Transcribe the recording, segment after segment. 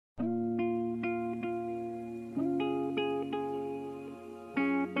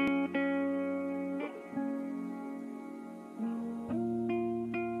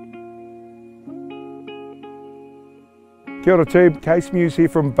Kia ora team, Case Muse here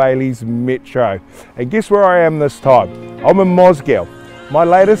from Bailey's Metro. And guess where I am this time? I'm in Mosgiel. My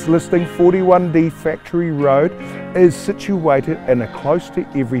latest listing, 41D Factory Road, is situated in a close to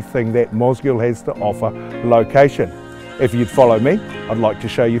everything that Mosgiel has to offer location. If you'd follow me, I'd like to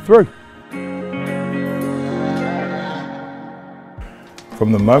show you through.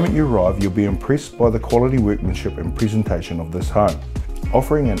 From the moment you arrive, you'll be impressed by the quality workmanship and presentation of this home.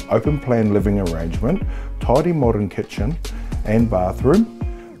 Offering an open plan living arrangement, tidy modern kitchen and bathroom,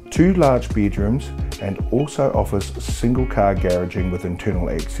 2 large bedrooms, and also offers single car garaging with internal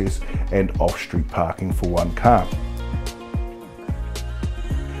access and off-street parking for 1 car.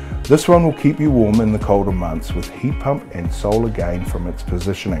 This one will keep you warm in the colder months with heat pump and solar gain from its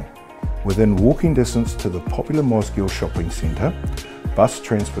positioning. Within walking distance to the popular Mosgiel shopping centre, bus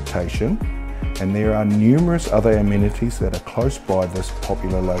transportation, and there are numerous other amenities that are close by this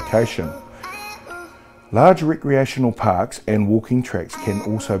popular location. Large recreational parks and walking tracks can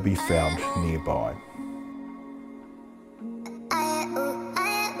also be found nearby.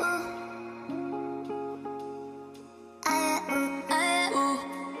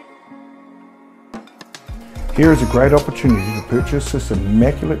 Here is a great opportunity to purchase this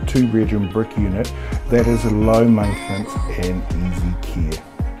immaculate 2-bedroom brick unit that is low maintenance and easy care.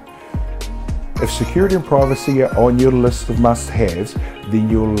 If security and privacy are on your list of must-haves, then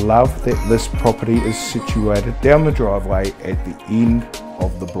you'll love that this property is situated down the driveway at the end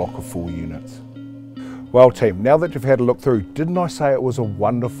of the block of 4 units. Well team, now that you've had a look through, didn't I say it was a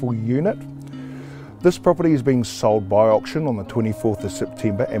wonderful unit? This property is being sold by auction on the 24th of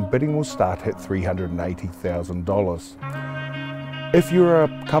September and bidding will start at $380,000. If you're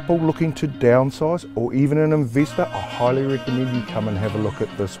a couple looking to downsize or even an investor, I highly recommend you come and have a look at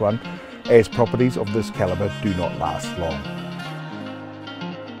this one, as properties of this calibre do not last long.